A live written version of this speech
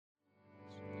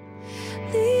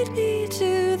Lead me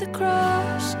to the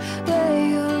cross where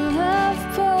your love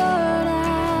poured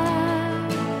out.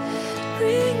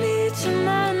 Bring me to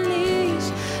my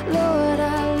knees, Lord,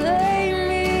 I lay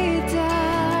me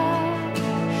down.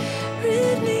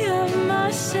 Rid me of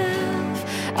myself,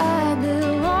 I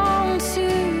belong to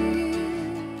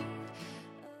you.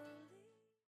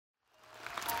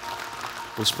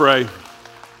 Let's pray.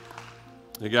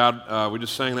 Hey God, we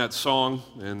just sang that song,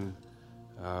 and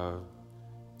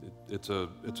it's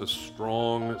a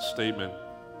strong statement.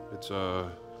 It's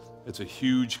a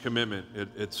huge commitment.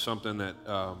 It's something that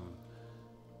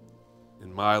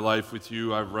in my life with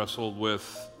you I've wrestled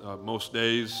with most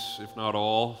days, if not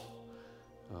all.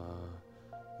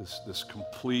 This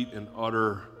complete and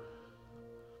utter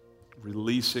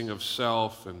releasing of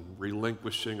self and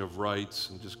relinquishing of rights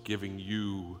and just giving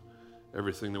you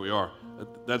everything that we are.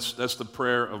 That's the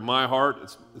prayer of my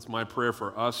heart. It's my prayer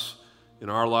for us in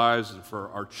our lives and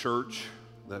for our church,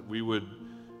 that we would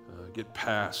get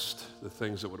past the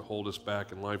things that would hold us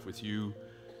back in life with you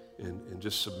and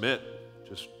just submit,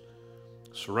 just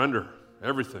surrender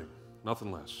everything,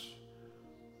 nothing less.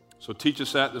 So teach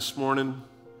us that this morning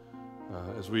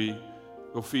as we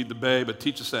go feed the babe, but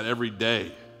teach us that every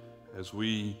day as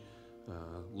we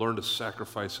learn to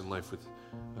sacrifice in life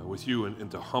with you and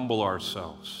to humble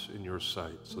ourselves in your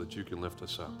sight so that you can lift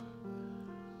us up.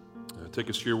 Take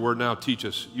us to your word now. Teach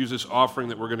us. Use this offering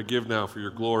that we're going to give now for your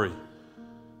glory.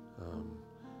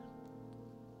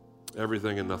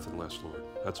 Everything and nothing less, Lord.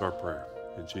 That's our prayer.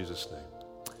 In Jesus' name.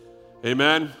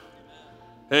 Amen.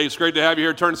 Hey, it's great to have you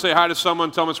here. Turn and say hi to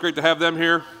someone. Tell them it's great to have them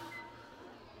here.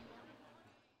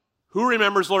 Who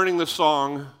remembers learning the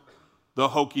song, The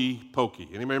Hokey Pokey?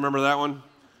 Anybody remember that one?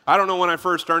 I don't know when I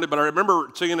first learned it, but I remember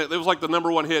singing it. It was like the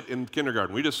 #1 hit in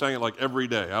kindergarten. We just sang it like every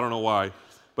day. I don't know why.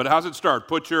 But how's it start?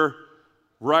 Put your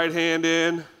right hand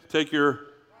in, and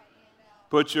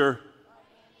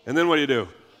then what do you do?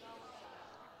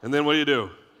 And then what do you do?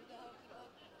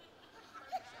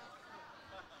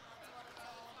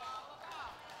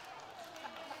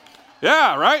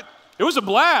 Yeah, right? It was a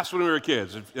blast when we were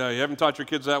kids. If you haven't taught your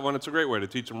kids that one, it's a great way to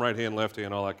teach them right hand, left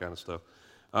hand, all that kind of stuff.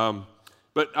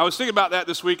 But I was thinking about that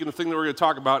this week and the thing that we're going to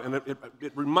talk about, and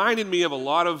it reminded me of a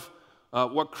lot of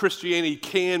what Christianity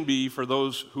can be for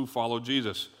those who follow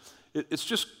Jesus. It's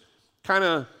just kind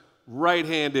of right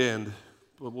hand in,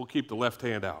 but we'll keep the left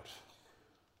hand out.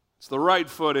 It's the right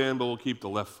foot in, but we'll keep the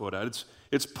left foot out.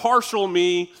 It's partial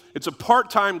me. It's a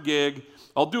part-time gig.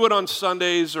 I'll do it on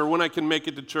Sundays or when I can make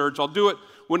it to church. I'll do it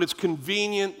when it's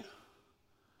convenient,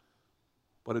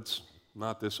 but it's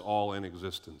not this all-in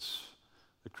existence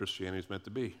that Christianity is meant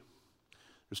to be.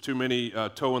 There's too many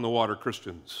toe-in-the-water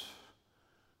Christians,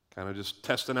 kind of just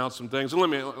testing out some things. And let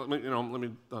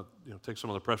me take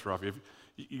some of the pressure off you.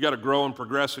 You got to grow and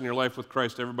progress in your life with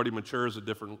Christ. Everybody matures at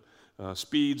different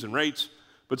speeds and rates.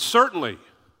 But certainly,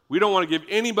 we don't want to give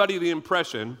anybody the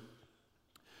impression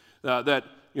that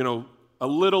a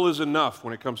little is enough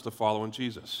when it comes to following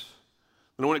Jesus.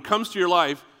 And when it comes to your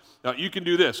life, you can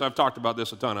do this. I've talked about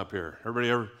this a ton up here.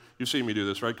 You've seen me do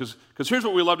this, right? Because here's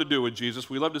what we love to do with Jesus.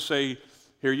 We love to say,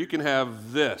 here, you can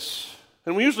have this.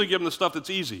 And we usually give them the stuff that's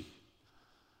easy.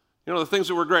 The things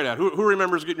that we're great at. Who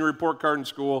remembers getting your report card in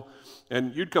school,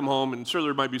 and you'd come home, and sure,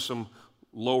 there might be some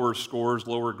lower scores,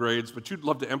 lower grades, but you'd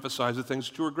love to emphasize the things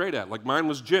that you were great at. Like mine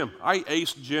was gym. I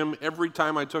aced gym every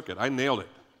time I took it. I nailed it.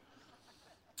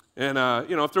 And,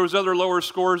 if there was other lower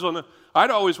scores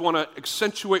I'd always want to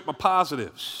accentuate my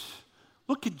positives.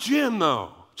 Look at Jim,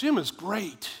 though. Jim is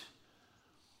great.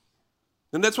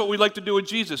 And that's what we like to do with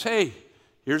Jesus. Hey,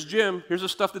 here's Jim. Here's the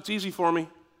stuff that's easy for me.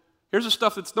 Here's the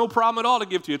stuff that's no problem at all to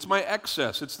give to you. It's my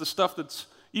excess. It's the stuff that's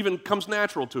even comes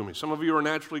natural to me. Some of you are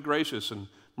naturally gracious and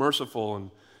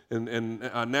merciful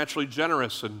and naturally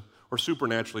generous or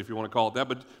supernaturally, if you want to call it that.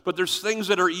 But there's things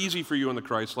that are easy for you in the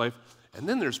Christ life, and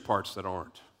then there's parts that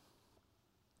aren't.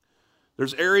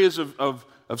 There's areas of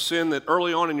sin that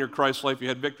early on in your Christ life you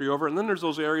had victory over, and then there's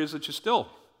those areas that you still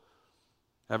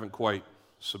haven't quite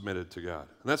submitted to God.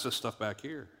 And that's the stuff back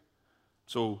here.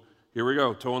 So here we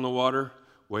go, toe in the water,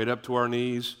 weight up to our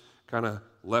knees, kind of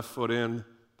left foot in,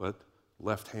 but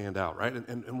left hand out, right?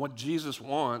 And what Jesus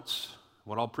wants,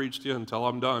 what I'll preach to you until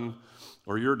I'm done,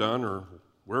 or you're done, or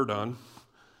we're done,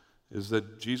 is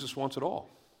that Jesus wants it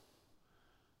all.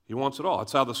 He wants it all.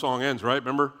 That's how the song ends, right?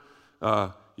 Remember?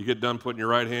 You get done putting your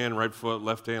right hand, right foot,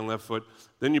 left hand, left foot.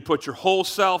 Then you put your whole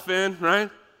self in, right?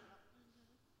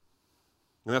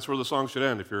 And that's where the song should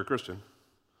end if you're a Christian.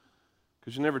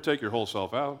 Because you never take your whole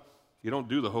self out. You don't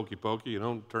do the hokey pokey. You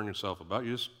don't turn yourself about.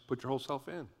 You just put your whole self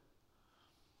in.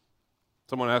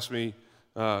 Someone asked me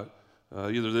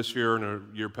either this year or a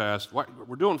year past. Why,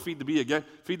 we're doing Feed the Bee again?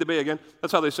 Feed the Bay again?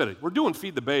 That's how they said it. We're doing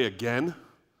Feed the Bay again?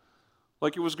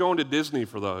 Like it was going to Disney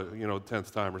for the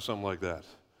 10th time or something like that.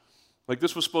 Like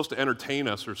this was supposed to entertain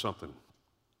us or something.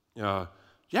 Yeah,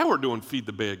 we're doing Feed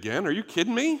the Bay again. Are you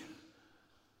kidding me?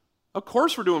 Of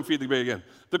course we're doing Feed the Bay again.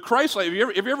 The Christ-like, if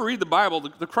you ever read the Bible,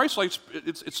 the Christ-like,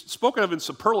 it's spoken of in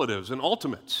superlatives and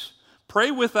ultimates. Pray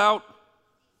without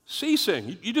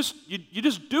ceasing. You just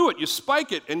do it. You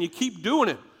spike it and you keep doing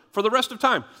it for the rest of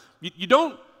time. You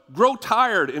don't grow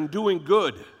tired in doing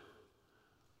good.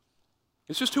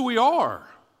 It's just who we are.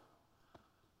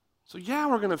 So yeah,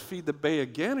 we're going to Feed the Bay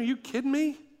again. Are you kidding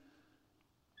me?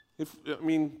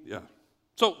 Yeah.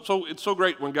 So it's so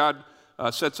great when God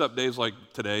sets up days like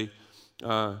today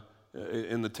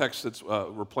in the text that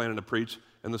we're planning to preach,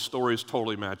 and the stories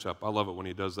totally match up. I love it when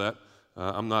he does that.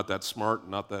 I'm not that smart,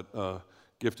 not that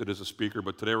gifted as a speaker,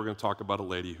 but today we're going to talk about a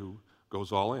lady who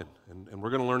goes all in. And we're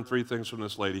going to learn 3 things from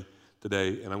this lady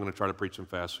today, and I'm going to try to preach them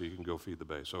fast so you can go Feed the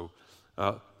Bay. So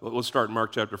let's start in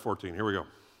Mark chapter 14. Here we go.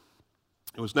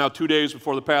 It was now 2 days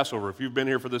before the Passover. If you've been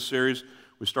here for this series,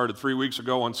 we started 3 weeks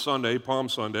ago on Sunday, Palm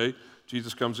Sunday.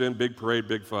 Jesus comes in, big parade,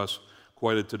 big fuss,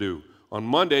 quite a to-do. On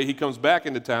Monday, he comes back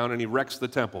into town and he wrecks the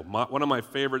temple. One of my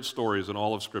favorite stories in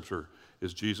all of Scripture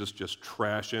is Jesus just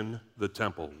trashing the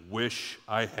temple. Wish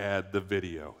I had the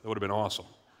video. That would have been awesome.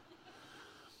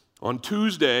 On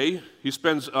Tuesday, he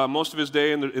spends most of his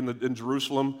day in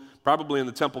Jerusalem, probably in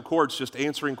the temple courts, just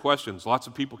answering questions. Lots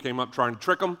of people came up trying to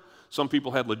trick him. Some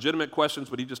people had legitimate questions,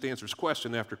 but he just answers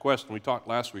question after question. We talked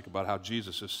last week about how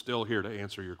Jesus is still here to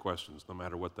answer your questions, no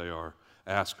matter what they are.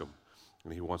 Ask him,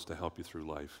 and he wants to help you through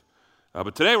life.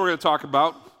 But today we're going to talk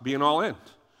about being all in,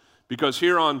 because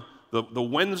here on the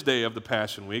Wednesday of the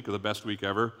Passion Week, or the best week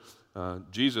ever,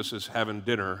 Jesus is having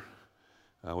dinner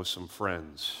with some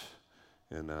friends.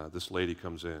 And this lady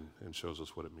comes in and shows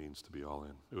us what it means to be all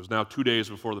in. It was now 2 days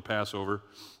before the Passover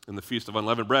and the Feast of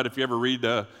Unleavened Bread. If you ever read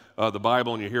the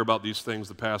Bible and you hear about these things,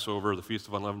 the Passover, the Feast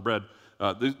of Unleavened Bread,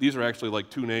 these are actually like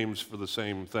 2 names for the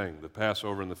same thing. The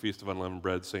Passover and the Feast of Unleavened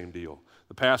Bread, same deal.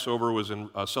 The Passover was in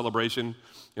a celebration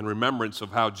in remembrance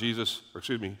of how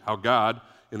how God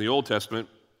in the Old Testament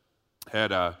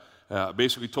had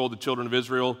basically told the children of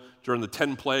Israel during the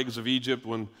 10 plagues of Egypt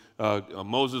when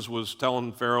Moses was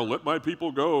telling Pharaoh, "Let my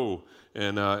people go,"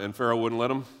 and Pharaoh wouldn't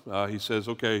let him. He says,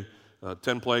 "Okay,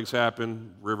 10 plagues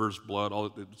happen, rivers, blood,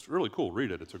 all. It's really cool.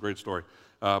 Read it. It's a great story."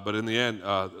 But in the end,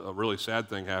 a really sad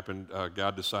thing happened.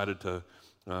 God decided to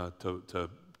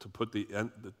put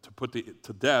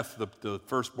to death the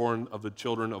firstborn of the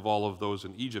children of all of those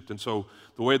in Egypt. And so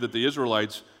the way that the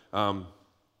Israelites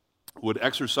would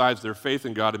exercise their faith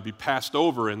in God and be passed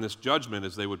over in this judgment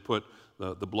is they would put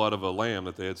the blood of a lamb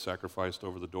that they had sacrificed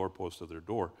over the doorpost of their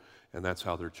door, and that's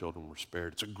how their children were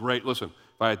spared. It's a great, listen,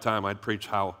 if I had time, I'd preach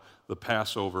how the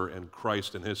Passover and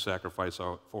Christ and his sacrifice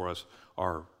for us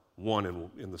are one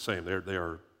in the same. They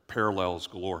are parallels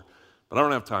galore. But I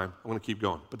don't have time. I'm going to keep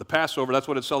going. But the Passover, that's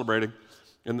what it's celebrating.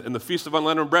 In the Feast of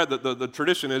Unleavened Bread, the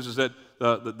tradition is that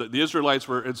the Israelites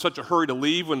were in such a hurry to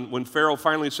leave when Pharaoh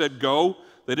finally said go,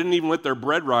 they didn't even let their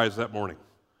bread rise that morning.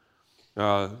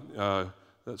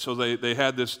 So they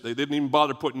had this, they didn't even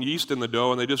bother putting yeast in the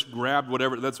dough, and they just grabbed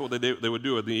whatever, that's what they would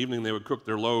do. In the evening, they would cook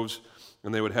their loaves,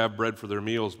 and they would have bread for their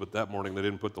meals, but that morning they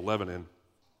didn't put the leaven in.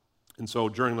 And so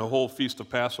during the whole Feast of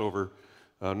Passover,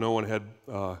 no one had,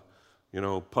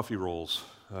 puffy rolls.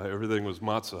 Everything was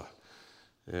matzah.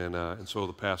 And so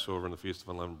the Passover and the Feast of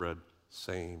Unleavened Bread,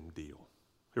 same deal.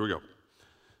 Here we go.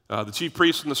 The chief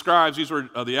priests and the scribes, these were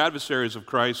the adversaries of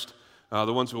Christ,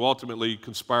 the ones who ultimately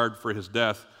conspired for his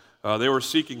death. They were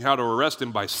seeking how to arrest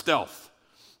him by stealth,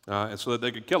 and so that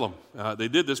they could kill him. They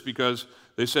did this because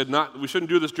they said, we shouldn't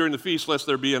do this during the feast lest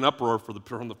there be an uproar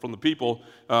from the people.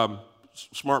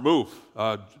 Smart move.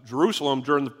 Jerusalem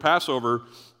during the Passover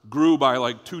grew by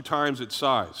like 2 times its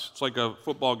size. It's like a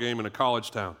football game in a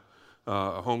college town,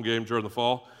 a home game during the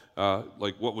fall.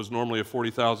 Like what was normally a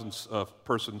 40,000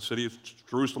 person city,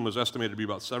 Jerusalem was estimated to be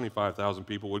about 75,000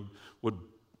 people, would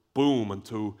boom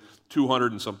into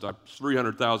 200 and sometimes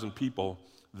 300,000 people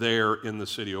there in the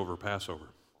city over Passover.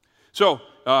 So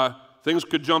things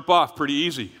could jump off pretty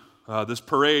easy. This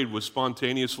parade was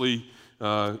spontaneously,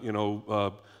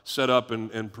 set up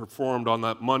and performed on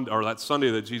that Monday or that Sunday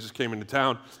that Jesus came into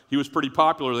town. He was pretty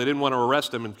popular. They didn't want to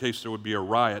arrest him in case there would be a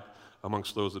riot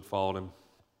amongst those that followed him.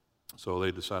 So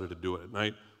they decided to do it at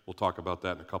night. We'll talk about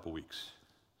that in a couple weeks.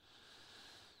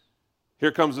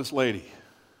 Here comes this lady.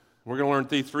 We're going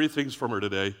to learn 3 things from her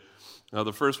today. Now,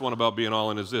 the first one about being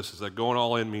all in is this, is that going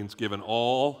all in means giving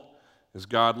all as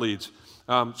God leads.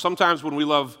 Sometimes when we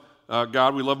love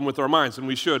God, we love him with our minds, and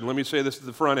we should. And let me say this at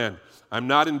the front end. I'm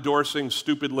not endorsing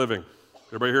stupid living.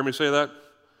 Everybody hear me say that?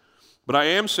 But I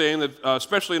am saying that,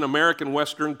 especially in American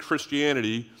Western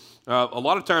Christianity, a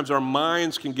lot of times our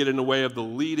minds can get in the way of the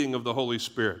leading of the Holy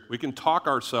Spirit. We can talk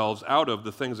ourselves out of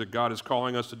the things that God is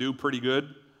calling us to do pretty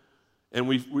good, and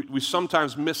we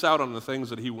sometimes miss out on the things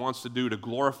that he wants to do to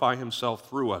glorify himself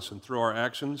through us and through our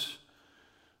actions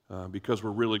because we're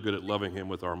really good at loving him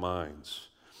with our minds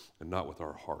and not with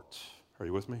our hearts. Are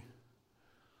you with me?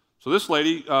 So this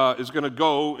lady is going to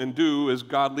go and do as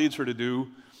God leads her to do,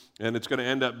 and it's going to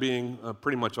end up being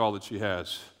pretty much all that she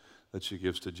has that she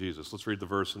gives to Jesus. Let's read the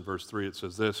verse in verse 3. It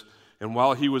says this, "And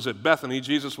while he was at Bethany,"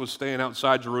 Jesus was staying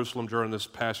outside Jerusalem during this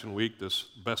Passion Week, this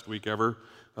best week ever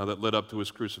that led up to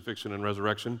his crucifixion and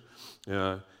resurrection.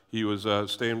 He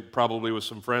was staying probably with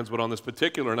some friends, but on this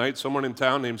particular night, someone in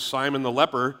town named Simon the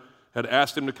leper had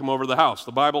asked him to come over to the house.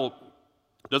 The Bible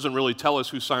doesn't really tell us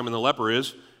who Simon the leper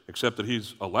is, except that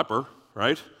he's a leper,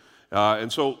 right?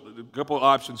 And so a couple of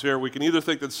options here. We can either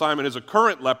think that Simon is a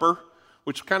current leper,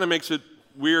 which kind of makes it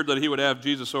weird that he would have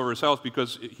Jesus over his house,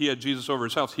 because he had Jesus over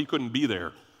his house. He couldn't be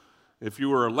there. If you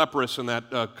were a leprous in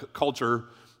that culture,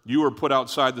 you were put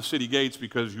outside the city gates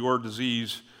because your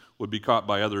disease would be caught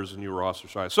by others and you were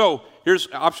ostracized. So here's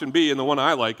option B, and the one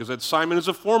I like is that Simon is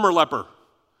a former leper.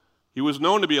 He was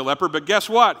known to be a leper, but guess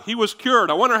what? He was cured.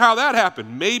 I wonder how that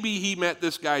happened. Maybe he met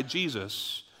this guy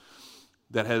Jesus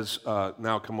that has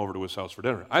now come over to his house for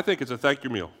dinner. I think it's a thank you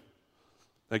meal.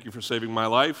 Thank you for saving my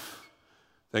life.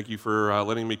 Thank you for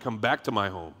letting me come back to my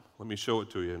home. Let me show it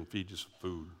to you and feed you some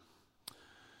food.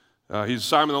 He's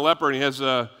Simon the leper, and he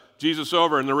has Jesus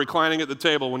over, and they're reclining at the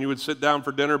table. When you would sit down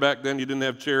for dinner back then, you didn't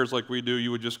have chairs like we do.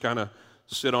 You would just kind of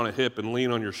sit on a hip and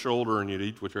lean on your shoulder, and you'd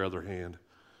eat with your other hand.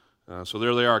 So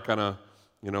there they are, kind of,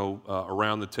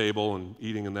 around the table and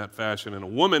eating in that fashion. And a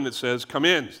woman that says, "Come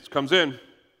in," comes in,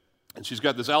 and she's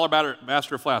got this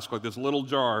alabaster flask, like this little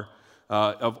jar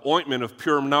of ointment of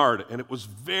pure nard, and it was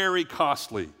very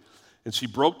costly. And she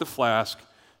broke the flask.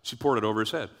 She poured it over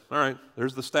his head. All right,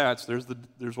 there's the stats.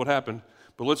 There's what happened.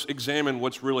 But let's examine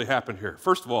what's really happened here.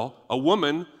 First of all, a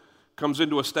woman comes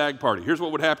into a stag party. Here's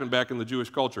what would happen back in the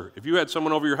Jewish culture. If you had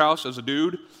someone over your house as a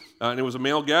dude, and it was a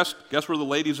male guest, guess where the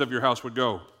ladies of your house would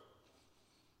go?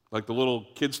 Like the little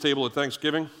kids' table at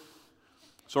Thanksgiving?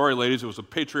 Sorry, ladies, it was a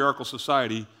patriarchal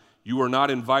society. You were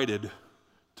not invited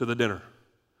to the dinner.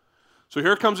 So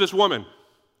here comes this woman,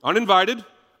 uninvited,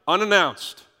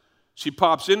 unannounced. She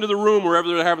pops into the room wherever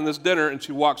they're having this dinner, and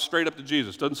she walks straight up to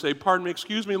Jesus. Doesn't say, "Pardon me,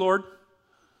 excuse me, Lord."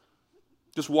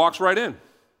 Just walks right in.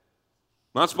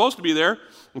 Not supposed to be there.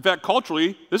 In fact,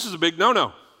 culturally, this is a big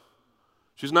no-no.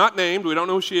 She's not named. We don't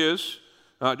know who she is.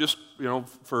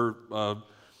 For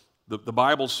the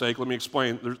Bible's sake, let me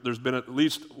explain. There's been at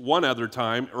least one other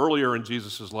time earlier in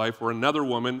Jesus' life where another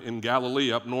woman in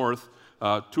Galilee up north,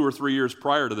 2 or 3 years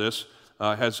prior to this,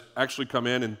 has actually come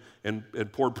in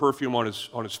and poured perfume on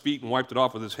his feet and wiped it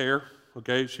off with his hair.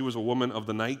 Okay, she was a woman of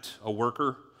the night, a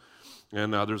worker,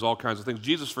 and there's all kinds of things.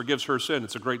 Jesus forgives her sin.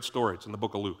 It's a great story. It's in the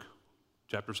book of Luke,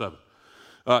 chapter 7.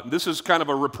 This is kind of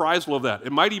a reprisal of that.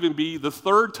 It might even be the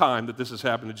third time that this has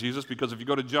happened to Jesus, because if you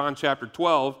go to John chapter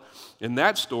 12, in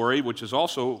that story, which is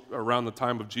also around the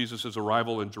time of Jesus'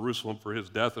 arrival in Jerusalem for his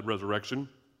death and resurrection,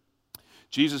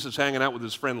 Jesus is hanging out with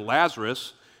his friend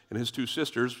Lazarus and his 2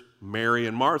 sisters, Mary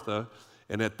and Martha,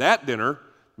 and at that dinner,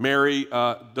 Mary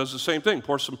does the same thing,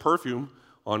 pours some perfume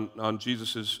on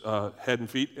Jesus' head and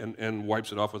feet and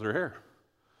wipes it off with her hair.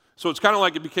 So it's kind of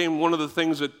like it became one of the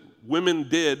things that women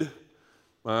did.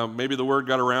 Maybe the word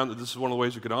got around that this is one of the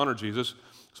ways you could honor Jesus.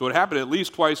 So it happened at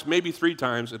least twice, maybe 3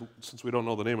 times, and since we don't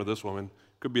know the name of this woman,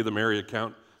 it could be the Mary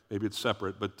account, maybe it's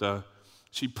separate, but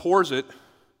she pours it,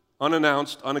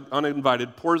 unannounced,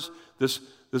 uninvited, pours this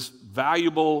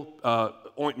valuable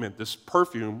ointment, this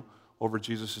perfume, over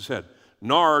Jesus' head.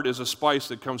 Nard is a spice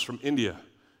that comes from India.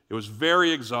 It was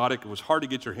very exotic, it was hard to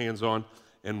get your hands on,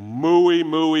 and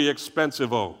muy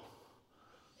expensive-o.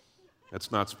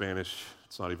 That's not Spanish.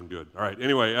 It's not even good. All right,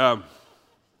 anyway,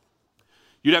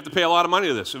 you'd have to pay a lot of money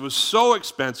to this. It was so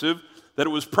expensive that it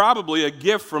was probably a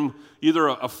gift from either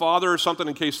a father or something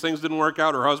in case things didn't work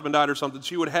out, or her husband died or something.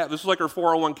 She would have, this was like her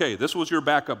 401k. This was your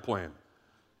backup plan.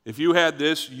 If you had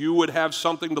this, you would have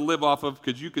something to live off of,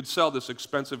 because you could sell this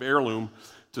expensive heirloom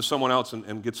to someone else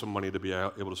and get some money to be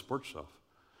able to support yourself.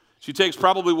 She takes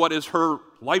probably what is her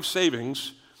life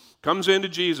savings, comes into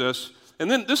Jesus, and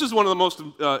then this is one of the most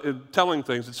telling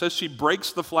things. It says she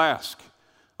breaks the flask.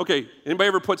 Okay, anybody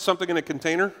ever put something in a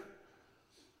container?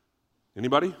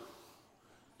 Anybody?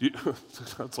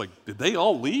 It's like, did they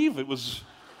all leave?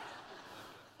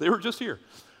 They were just here.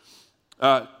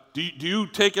 do you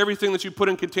take everything that you put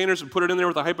in containers and put it in there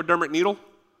with a hypodermic needle?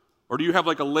 Or do you have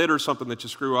like a lid or something that you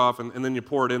screw off and then you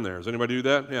pour it in there? Does anybody do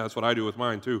that? Yeah, that's what I do with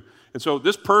mine too. And so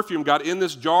this perfume got in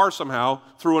this jar somehow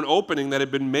through an opening that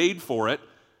had been made for it,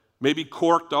 maybe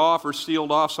corked off or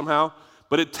sealed off somehow.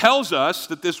 But it tells us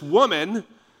that this woman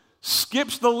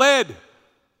skips the lid.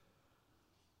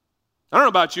 I don't know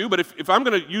about you, but if I'm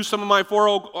going to use some of my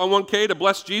 401k to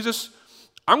bless Jesus,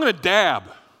 I'm going to dab.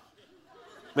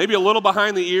 Maybe a little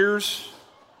behind the ears,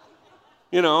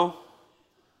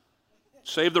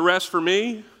 save the rest for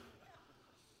me.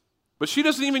 But she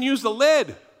doesn't even use the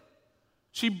lid.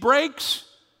 She breaks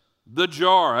the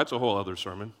jar. That's a whole other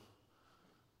sermon.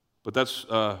 But that's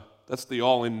the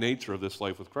all-in nature of this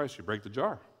life with Christ. You break the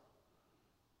jar.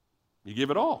 You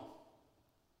give it all.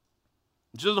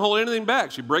 She doesn't hold anything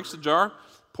back. She breaks the jar,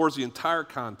 pours the entire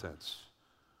contents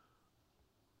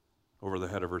over the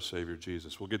head of her Savior,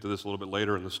 Jesus. We'll get to this a little bit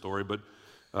later in the story, but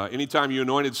anytime you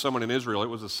anointed someone in Israel, it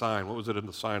was a sign. What was it in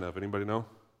the sign of? Anybody know?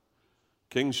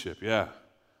 Kingship, yeah.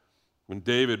 When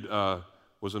David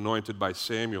was anointed by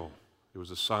Samuel, it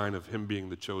was a sign of him being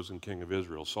the chosen king of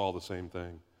Israel. Saul, the same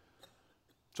thing.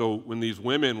 So when these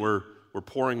women were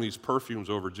pouring these perfumes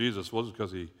over Jesus, it wasn't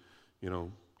because he,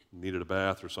 needed a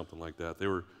bath or something like that. They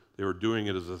were doing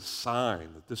it as a sign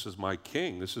that this is my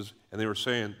king. And they were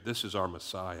saying, this is our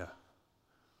Messiah.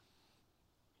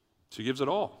 She gives it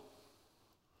all.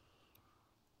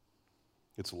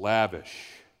 It's lavish.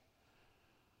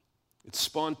 It's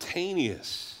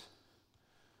spontaneous.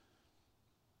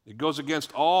 It goes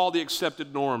against all the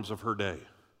accepted norms of her day.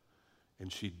 And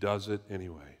she does it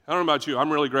anyway. I don't know about you. I'm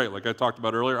really great. Like I talked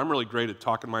about earlier, I'm really great at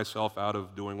talking myself out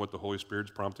of doing what the Holy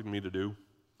Spirit's prompting me to do.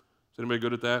 Is anybody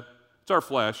good at that? It's our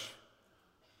flesh.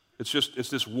 It's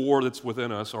this war that's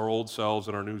within us, our old selves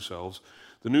and our new selves.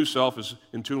 The new self is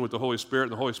in tune with the Holy Spirit,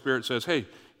 and the Holy Spirit says, hey,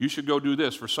 you should go do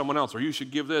this for someone else, or you should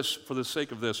give this for the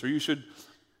sake of this, or you should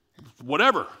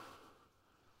whatever.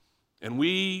 And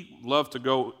we love to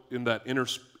go in that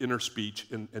inner speech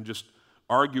and just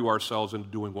argue ourselves into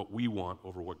doing what we want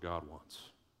over what God wants.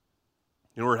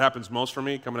 You know where it happens most for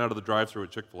me? Coming out of the drive-thru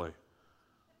at Chick-fil-A.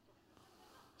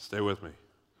 Stay with me.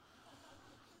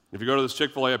 If you go to this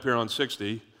Chick-fil-A up here on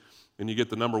 60, and you get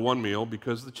the number one meal,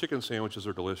 because the chicken sandwiches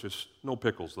are delicious, no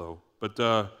pickles though, but,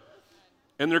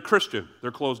 and they're Christian,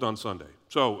 they're closed on Sunday.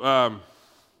 So,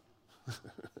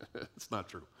 it's not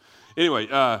true. Anyway,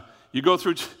 you go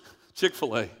through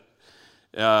Chick-fil-A,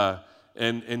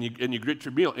 and you get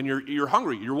your meal, and you're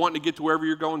hungry, you're wanting to get to wherever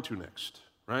you're going to next,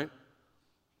 right?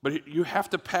 But you have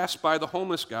to pass by the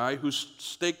homeless guy who's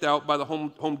staked out by the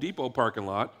Home Depot parking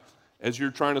lot as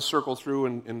you're trying to circle through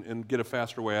and get a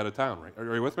faster way out of town, right?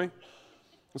 Are you with me?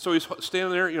 And so he's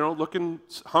standing there, looking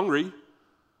hungry.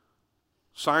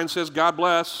 Sign says, God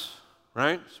bless,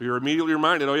 right? So you're immediately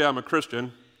reminded, oh yeah, I'm a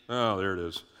Christian. Oh, there it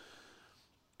is.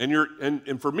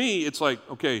 And for me, it's like,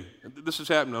 okay, this has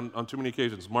happened on too many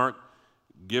occasions. Mark,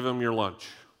 give him your lunch.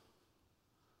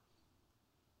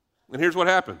 And here's what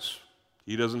happens.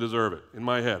 He doesn't deserve it. In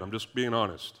my head, I'm just being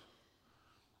honest.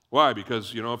 Why?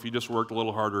 Because, if he just worked a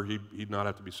little harder, he'd not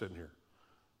have to be sitting here.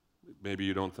 Maybe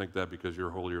you don't think that because you're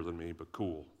holier than me, but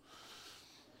cool.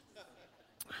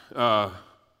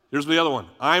 Here's the other one.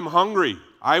 I'm hungry.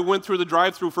 I went through the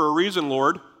drive-thru for a reason,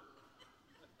 Lord.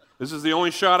 This is the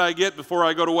only shot I get before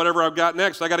I go to whatever I've got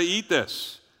next. I got to eat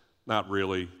this. Not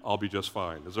really. I'll be just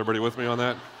fine. Is everybody with me on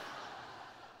that?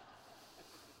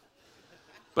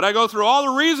 But I go through all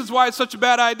the reasons why it's such a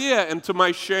bad idea, and to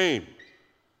my shame,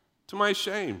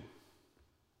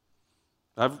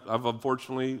 I've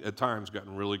unfortunately at times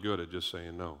gotten really good at just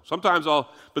saying no. Sometimes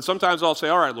I'll say,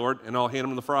 all right, Lord, and I'll hand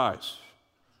him the fries.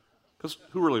 Because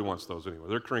who really wants those anyway?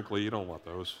 They're crinkly, you don't want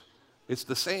those. It's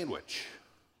the sandwich.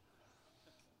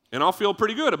 And I'll feel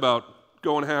pretty good about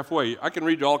going halfway. I can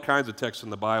read you all kinds of texts in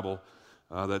the Bible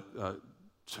that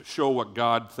show what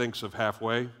God thinks of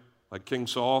halfway. Like King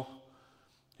Saul,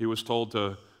 he was told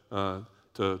to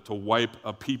wipe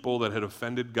a people that had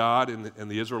offended God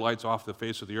and the Israelites off the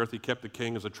face of the earth. He kept the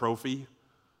king as a trophy.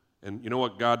 And you know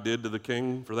what God did to the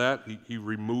king for that? He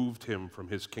removed him from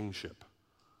his kingship.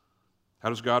 How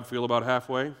does God feel about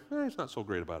halfway? He's not so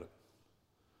great about it.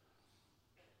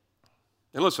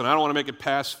 And listen, I don't want to make it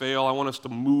pass, fail. I want us to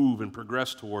move and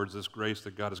progress towards this grace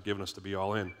that God has given us to be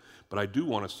all in. But I do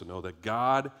want us to know that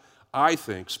God, I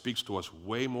think, speaks to us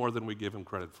way more than we give him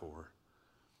credit for.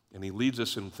 And he leads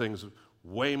us in things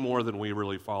way more than we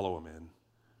really follow him in.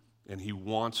 And he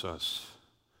wants us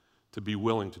to be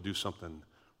willing to do something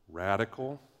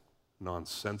radical,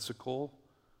 nonsensical,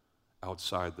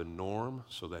 outside the norm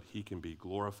so that he can be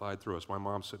glorified through us. My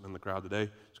mom's sitting in the crowd today.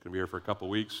 She's going to be here for a couple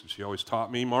weeks. She always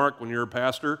taught me, Mark, when you're a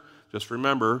pastor, just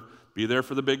remember, be there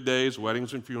for the big days,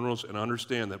 weddings and funerals, and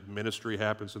understand that ministry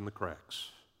happens in the cracks.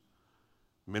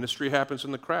 Ministry happens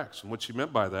in the cracks. And what she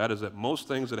meant by that is that most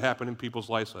things that happen in people's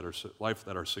life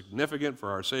that are significant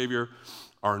for our Savior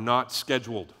are not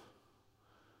scheduled.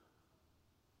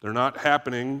 They're not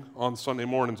happening on Sunday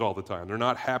mornings all the time. They're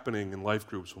not happening in life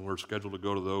groups when we're scheduled to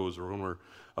go to those or when we're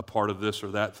a part of this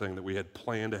or that thing that we had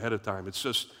planned ahead of time. It's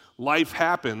just life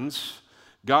happens,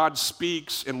 God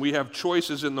speaks, and we have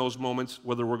choices in those moments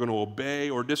whether we're going to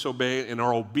obey or disobey, and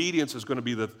our obedience is going to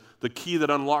be the key that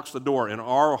unlocks the door in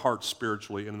our hearts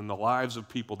spiritually and in the lives of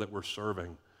people that we're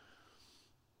serving.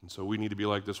 And so we need to be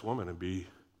like this woman and be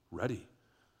ready.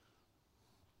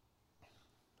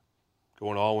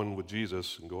 Going all in with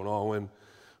Jesus and going all in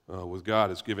with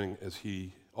God is giving as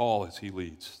He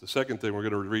leads. The second thing we're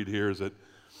going to read here is that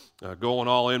going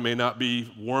all in may not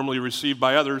be warmly received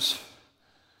by others.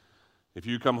 If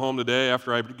you come home today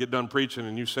after I get done preaching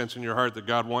and you sense in your heart that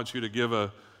God wants you to give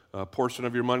a portion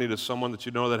of your money to someone that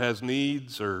you know that has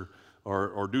needs or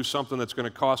do something that's going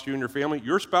to cost you and your family,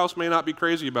 your spouse may not be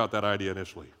crazy about that idea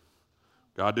initially.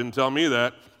 God didn't tell me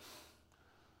that.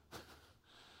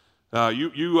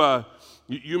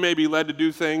 You may be led to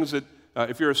do things that,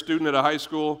 if you're a student at a high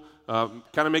school, kind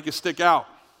of make you stick out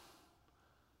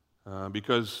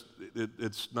because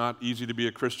it's not easy to be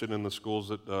a Christian in the schools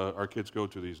that our kids go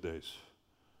to these days.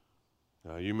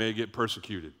 You may get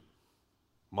persecuted,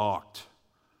 mocked,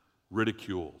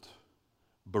 ridiculed,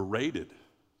 berated.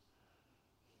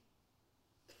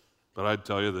 But I'd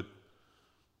tell you that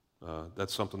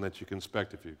that's something that you can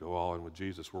expect if you go all in with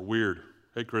Jesus. We're weird.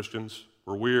 Hey, Christians,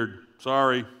 we're weird.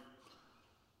 Sorry.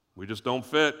 We just don't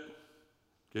fit.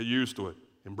 Get used to it.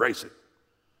 Embrace it.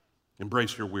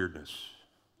 Embrace your weirdness.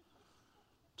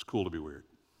 It's cool to be weird.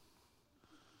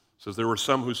 It says there were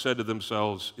some who said to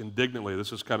themselves indignantly,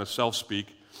 this is kind of self-speak,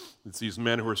 it's these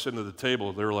men who were sitting at the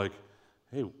table, they were like,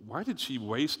 hey, why did she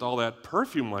waste all that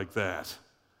perfume like that?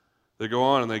 They go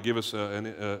on and they give us an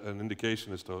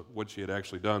indication as to what she had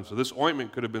actually done. So this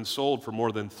ointment could have been sold for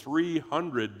more than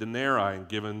 300 denarii and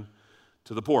given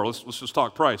to the poor. Let's just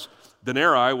talk price.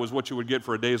 Denarii was what you would get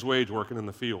for a day's wage working in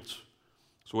the fields.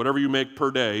 So whatever you make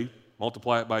per day,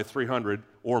 multiply it by 300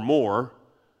 or more,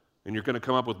 and you're going to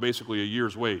come up with basically a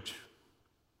year's wage.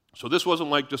 So this wasn't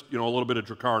like just, a little bit of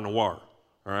Drakkar Noir,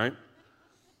 all right?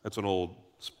 That's an old,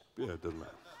 it doesn't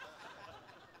matter.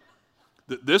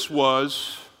 This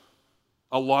was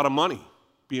a lot of money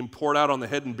being poured out on the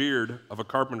head and beard of a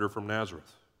carpenter from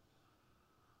Nazareth.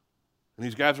 And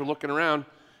these guys are looking around,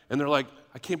 and they're like,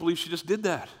 I can't believe she just did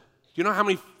that. Do you know how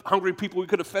many hungry people we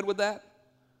could have fed with that?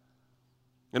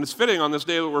 And it's fitting on this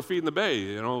day that we're feeding the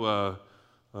bay.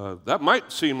 That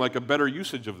might seem like a better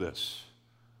usage of this.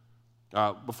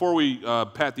 Before we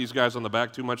pat these guys on the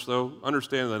back too much, though,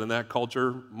 understand that in that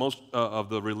culture, most of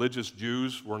the religious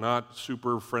Jews were not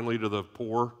super friendly to the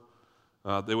poor.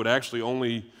 They would actually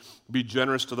only be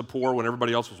generous to the poor when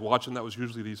everybody else was watching. That was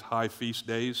usually these high feast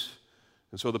days.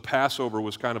 And so the Passover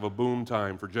was kind of a boom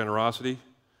time for generosity.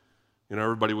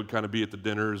 Everybody would kind of be at the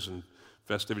dinners and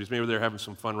festivities. Maybe they were having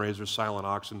some fundraisers, silent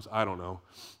auctions, I don't know.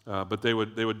 But they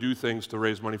would do things to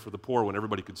raise money for the poor when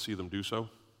everybody could see them do so.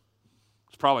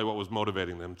 It's probably what was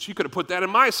motivating them. She could have put that in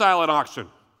my silent auction.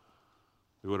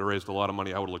 We would have raised a lot of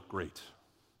money. I would have looked great.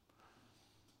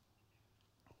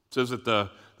 It says that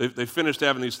they finished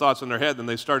having these thoughts in their head, and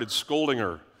they started scolding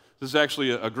her. This is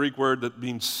actually a Greek word that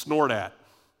means snort at.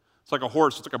 It's like a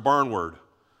horse. It's like a barn word.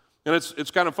 And it's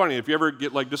kind of funny. If you ever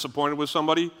get disappointed with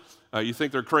somebody, you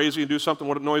think they're crazy and do something,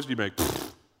 what noise do you make?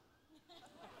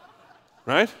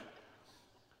 Right?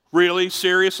 Really?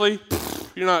 Seriously?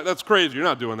 That's crazy. You're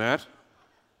not doing that.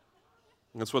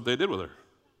 And that's what they did with her.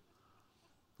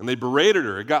 And they berated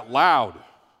her. It got loud.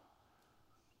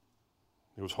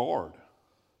 It was hard.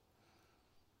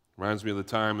 Reminds me of the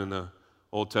time in the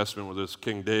Old Testament with this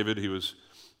King David. He was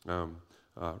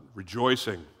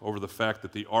rejoicing over the fact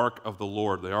that the Ark of the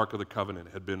Lord, the Ark of the Covenant,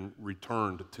 had been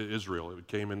returned to Israel. It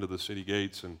came into the city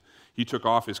gates, and he took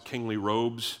off his kingly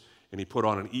robes, and he put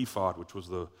on an ephod, which was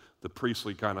the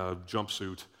priestly kind of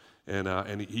jumpsuit.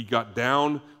 And he got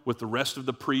down with the rest of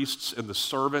the priests and the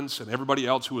servants and everybody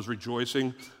else who was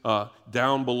rejoicing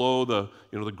down below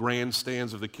the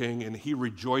grandstands of the king, and he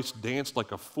rejoiced, danced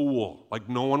like a fool, like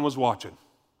no one was watching.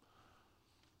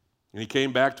 And he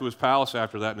came back to his palace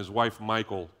after that, and his wife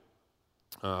Michal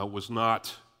was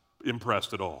not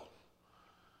impressed at all.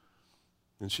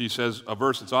 And she says, a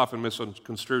verse that's often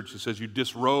misconstrued, she says, you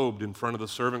disrobed in front of the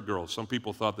servant girls. Some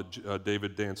people thought that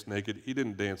David danced naked. He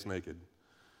didn't dance naked.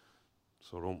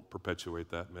 So don't perpetuate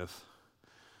that myth.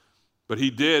 But he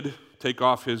did take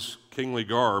off his kingly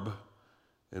garb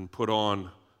and put on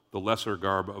the lesser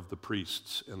garb of the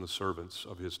priests and the servants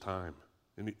of his time.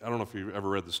 And I don't know if you've ever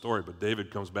read the story, but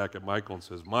David comes back at Michal and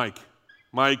says,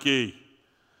 Mikey,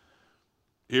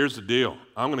 here's the deal.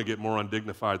 I'm going to get more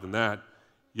undignified than that.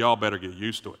 Y'all better get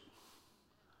used to it.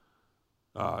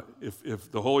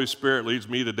 If the Holy Spirit leads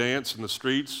me to dance in the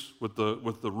streets with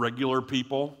the regular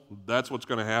people, that's what's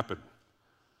going to happen.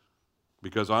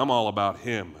 Because I'm all about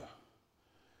him,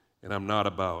 and I'm not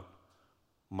about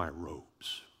my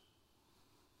robes.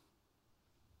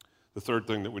 The third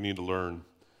thing that we need to learn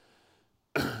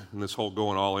in this whole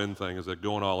going all in thing is that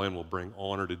going all in will bring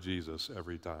honor to Jesus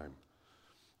every time.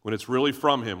 When it's really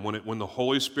from him, when the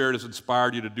Holy Spirit has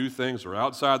inspired you to do things that are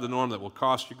outside the norm that will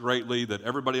cost you greatly, that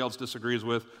everybody else disagrees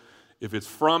with, if it's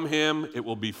from him, it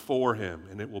will be for him,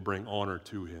 and it will bring honor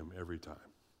to him every time.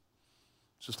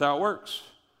 It's just how it works.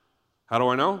 How do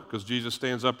I know? Because Jesus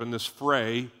stands up in this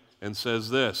fray and says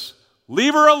this,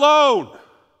 leave her alone.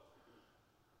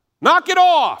 Knock it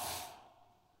off.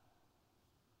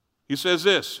 He says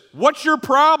this, what's your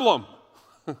problem?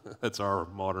 That's our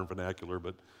modern vernacular,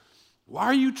 but why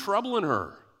are you troubling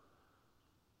her?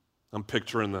 I'm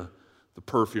picturing the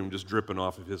perfume just dripping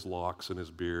off of his locks and his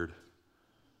beard.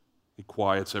 He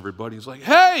quiets everybody. He's like,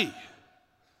 hey,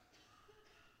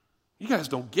 you guys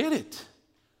don't get it.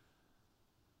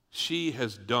 She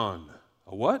has done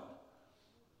a what?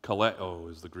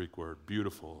 Kaleo is the Greek word.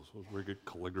 Beautiful. So we get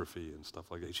calligraphy and stuff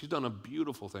like that. She's done a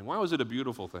beautiful thing. Why was it a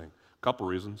beautiful thing? A couple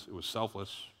reasons. It was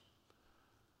selfless,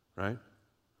 right?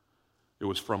 It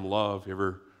was from love. You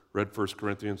ever read 1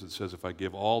 Corinthians? It says, if I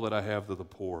give all that I have to the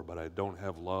poor, but I don't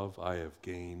have love, I have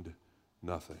gained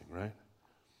nothing, right?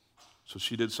 So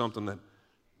she did something that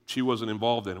she wasn't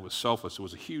involved in. It was selfless. It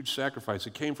was a huge sacrifice.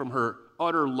 It came from her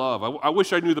utter love. I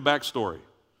wish I knew the backstory.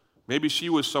 Maybe she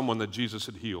was someone that Jesus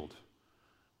had healed.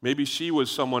 Maybe she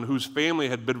was someone whose family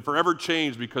had been forever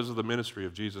changed because of the ministry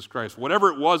of Jesus Christ. Whatever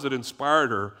it was that inspired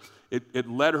her, it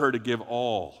led her to give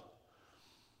all.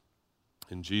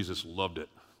 And Jesus loved it.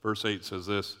 Verse 8 says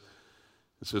this.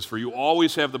 It says, for you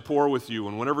always have the poor with you,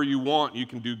 and whenever you want, you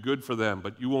can do good for them,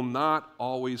 but you will not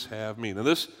always have me. Now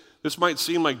this might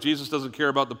seem like Jesus doesn't care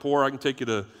about the poor. I can take you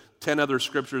to 10 other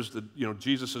scriptures that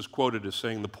Jesus has quoted as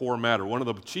saying the poor matter. One of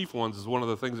the chief ones is one of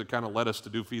the things that kind of led us to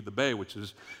do Feed the Bay, which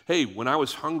is, hey, when I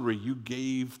was hungry, you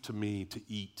gave to me to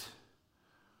eat.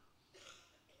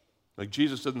 Like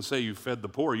Jesus doesn't say you fed the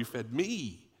poor, you fed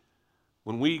me.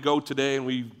 When we go today and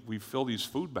we fill these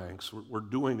food banks, we're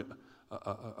doing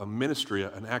a ministry,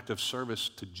 an act of service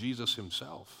to Jesus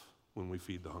himself when we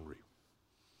feed the hungry.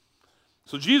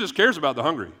 So Jesus cares about the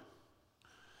hungry.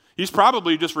 He's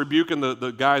probably just rebuking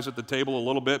the guys at the table a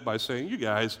little bit by saying, you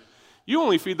guys, you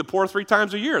only feed the poor 3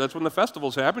 times a year. That's when the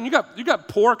festivals happen. You got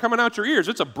poor coming out your ears.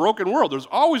 It's a broken world. There's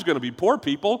always going to be poor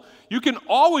people. You can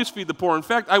always feed the poor. In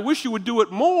fact, I wish you would do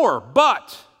it more,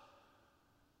 but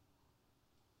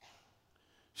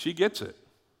she gets it.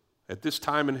 At this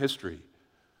time in history,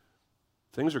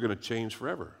 things are going to change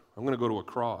forever. I'm going to go to a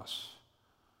cross.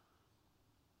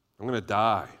 I'm going to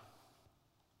die.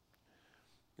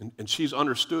 And she's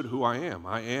understood who I am.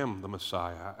 I am the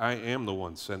Messiah. I am the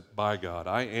one sent by God.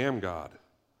 I am God.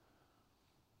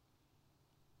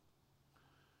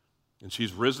 And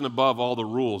she's risen above all the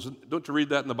rules. Don't you read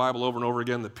that in the Bible over and over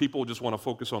again, that people just want to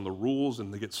focus on the rules,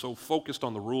 and they get so focused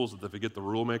on the rules that they forget the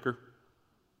rule maker?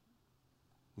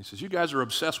 He says, you guys are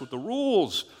obsessed with the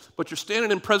rules, but you're standing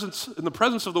in the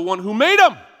presence of the one who made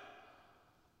them.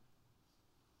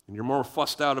 And you're more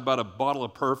fussed out about a bottle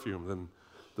of perfume than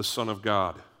the Son of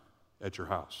God at your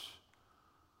house.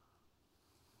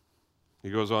 He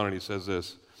goes on and he says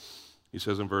this. He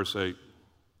says in verse 8,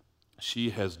 she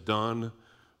has done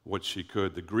what she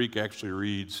could. The Greek actually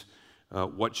reads,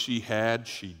 what she had,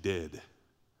 she did.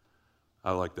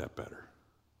 I like that better.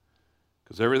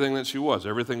 Because everything that she was,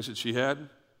 everything that she had,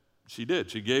 she did.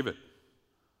 She gave it.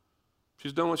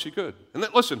 She's done what she could. And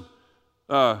listen,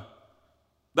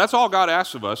 that's all God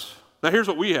asks of us. Now here's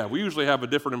what we have. We usually have a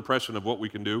different impression of what we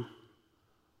can do.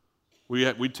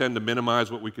 We tend to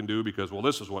minimize what we can do because, well,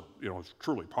 this is what is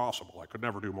truly possible. I could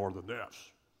never do more than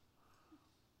this.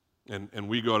 And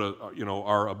we go to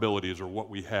our abilities or what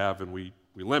we have, and we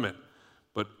limit.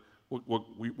 But what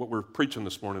we're preaching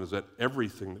this morning is that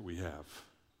everything that we have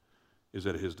is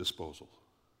at his disposal.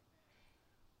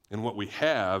 And what we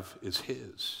have is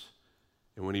his.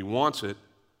 And when he wants it,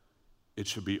 it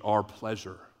should be our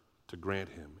pleasure to grant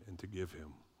him and to give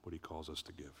him what he calls us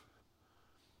to give.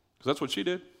 Because that's what she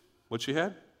did. What she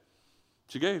had,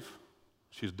 she gave.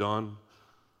 She's done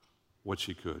what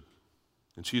she could.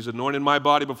 And she's anointed my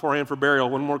body beforehand for burial.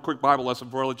 One more quick Bible lesson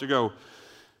before I let you go.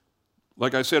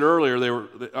 Like I said earlier,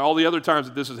 all the other times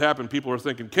that this has happened, people are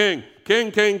thinking, king,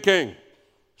 king, king, king.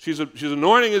 She's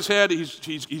anointing his head.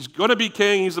 He's going to be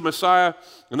king. He's the Messiah.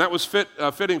 And that was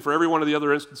fitting for every one of the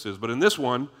other instances. But in this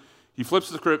one, he flips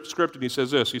the script and he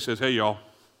says this. He says, hey, y'all,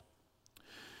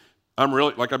 I'm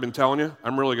really, like I've been telling you,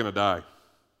 I'm really going to die.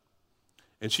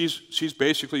 And she's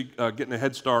basically getting a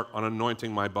head start on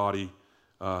anointing my body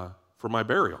for my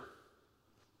burial.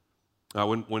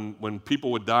 When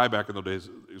people would die back in those days,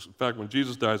 in fact, when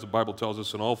Jesus dies, the Bible tells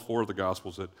us in all 4 of the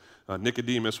Gospels that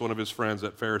Nicodemus, one of his friends,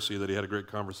 that Pharisee that he had a great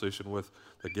conversation with,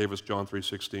 that gave us John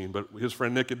 3:16, but his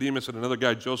friend Nicodemus and another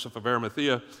guy, Joseph of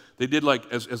Arimathea, they did like,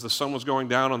 as the sun was going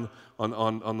down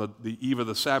on the eve of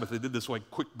the Sabbath, they did this like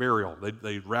quick burial.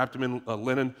 They wrapped him in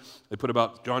linen. They put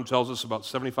about, John tells us, about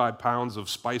 75 pounds of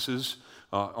spices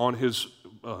on his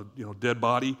dead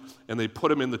body, and they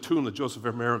put him in the tomb that Joseph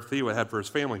of Arimathea had for his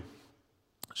family.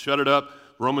 Shut it up.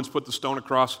 Romans put the stone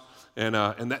across, and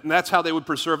that's how they would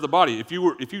preserve the body. If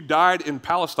you died in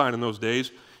Palestine in those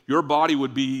days, your body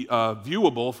would be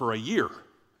viewable for a year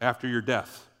after your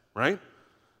death, right?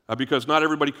 Because not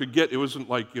everybody could get. It wasn't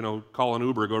like call an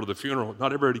Uber, go to the funeral.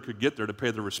 Not everybody could get there to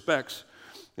pay their respects,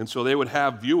 and so they would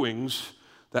have viewings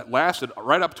that lasted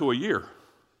right up to a year.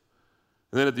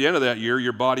 And then at the end of that year,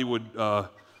 your body would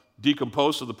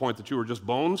decompose to the point that you were just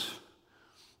bones.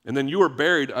 And then you were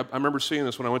buried, I remember seeing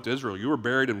this when I went to Israel, you were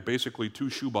buried in basically 2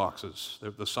 shoe boxes,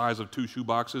 the size of 2 shoe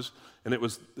boxes, and it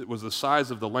was the size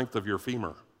of the length of your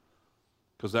femur,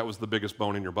 because that was the biggest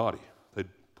bone in your body. They'd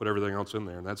put everything else in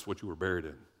there, and that's what you were buried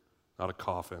in, not a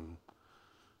coffin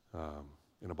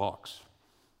in a box.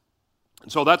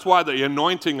 And so that's why the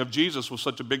anointing of Jesus was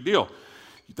such a big deal.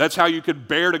 That's how you could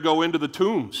bear to go into the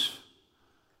tombs,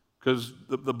 because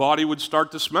the body would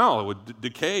start to smell. It would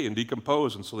decay and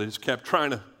decompose, and so they just kept trying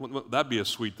to, that'd be a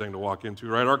sweet thing to walk into,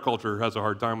 right? Our culture has a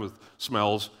hard time with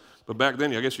smells, but back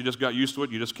then, I guess you just got used to it.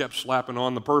 You just kept slapping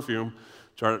on the perfume,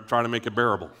 trying to make it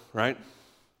bearable, right?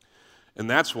 And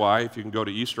that's why, if you can go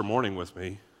to Easter morning with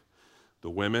me, the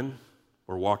women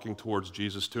were walking towards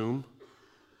Jesus' tomb,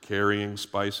 carrying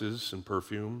spices and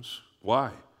perfumes. Why?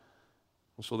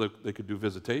 Well, so that they could do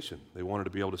visitation. They wanted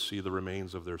to be able to see the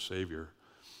remains of their Savior.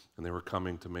 And they were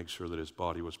coming to make sure that his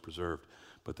body was preserved.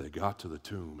 But they got to the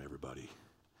tomb, everybody,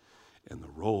 and the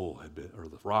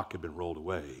rock had been rolled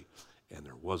away, and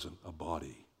there wasn't a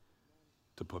body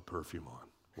to put perfume on.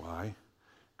 Why?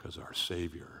 Because our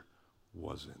Savior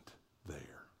wasn't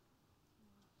there.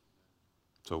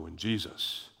 So when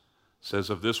Jesus says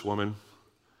of this woman,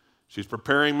 she's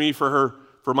preparing me for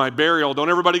my burial, don't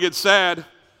everybody get sad.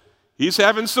 He's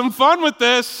having some fun with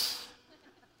this.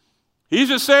 He's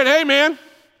just saying, hey man,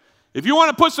 if you want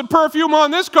to put some perfume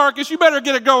on this carcass, you better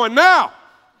get it going now.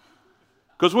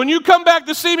 Because when you come back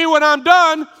to see me when I'm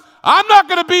done, I'm not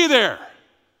going to be there.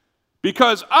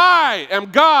 Because I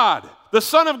am God, the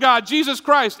Son of God, Jesus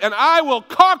Christ, and I will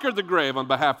conquer the grave on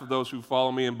behalf of those who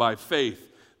follow me, and by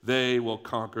faith, they will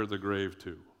conquer the grave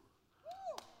too.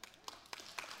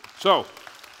 So,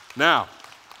 now,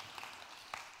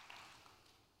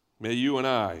 may you and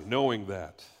I, knowing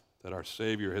that our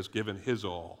Savior has given his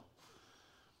all,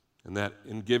 and that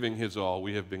in giving his all,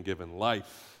 we have been given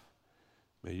life.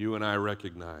 May you and I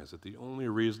recognize that the only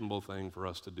reasonable thing for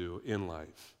us to do in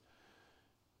life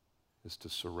is to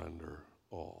surrender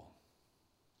all.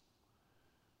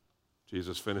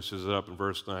 Jesus finishes it up in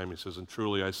verse 9. He says, and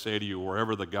truly I say to you,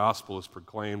 wherever the gospel is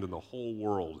proclaimed in the whole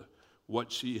world,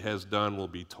 what she has done will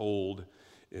be told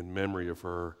in memory of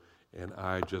her, and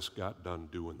I just got done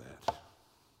doing that.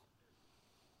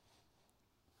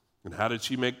 And how did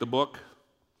she make the book?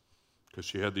 Because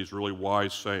she had these really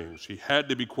wise sayings. She had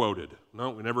to be quoted. No,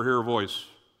 we never hear her voice.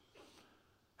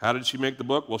 How did she make the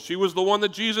book? Well, she was the one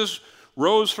that Jesus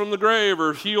rose from the grave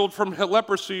or healed from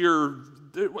leprosy or...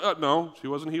 No, she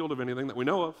wasn't healed of anything that we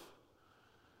know of.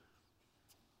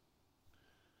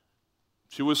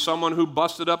 She was someone who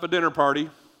busted up a dinner party,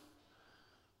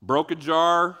 broke a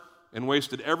jar, and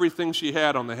wasted everything she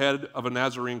had on the head of a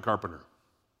Nazarene carpenter.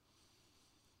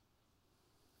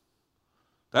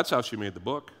 That's how she made the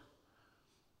book.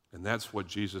 And that's what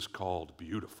Jesus called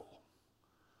beautiful.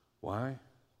 Why?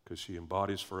 Because she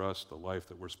embodies for us the life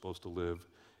that we're supposed to live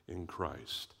in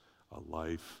Christ, a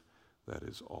life that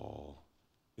is all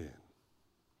in.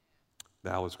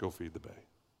 Now let's go feed the bay.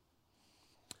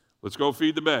 Let's go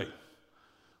feed the bay.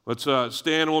 Let's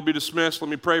stand and we'll be dismissed. Let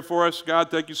me pray for us.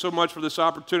 God, thank you so much for this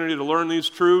opportunity to learn these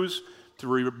truths,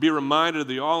 to be reminded of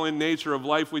the all-in nature of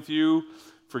life with you.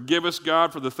 Forgive us,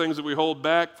 God, for the things that we hold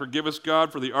back. Forgive us,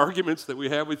 God, for the arguments that we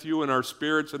have with you in our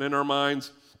spirits and in our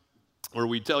minds. where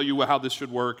we tell you how this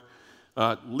should work.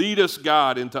 Lead us,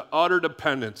 God, into utter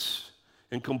dependence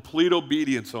and complete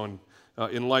obedience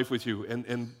in life with you.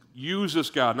 And use us,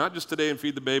 God, not just today in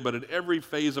Feed the Babe, but at every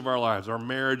phase of our lives, our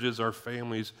marriages, our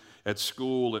families, at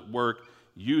school, at work.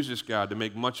 Use us, God, to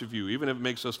make much of you. Even if it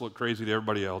makes us look crazy to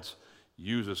everybody else,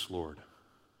 use us, Lord.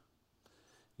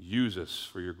 Use us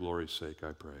for your glory's sake,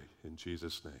 I pray. In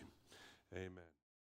Jesus' name, amen.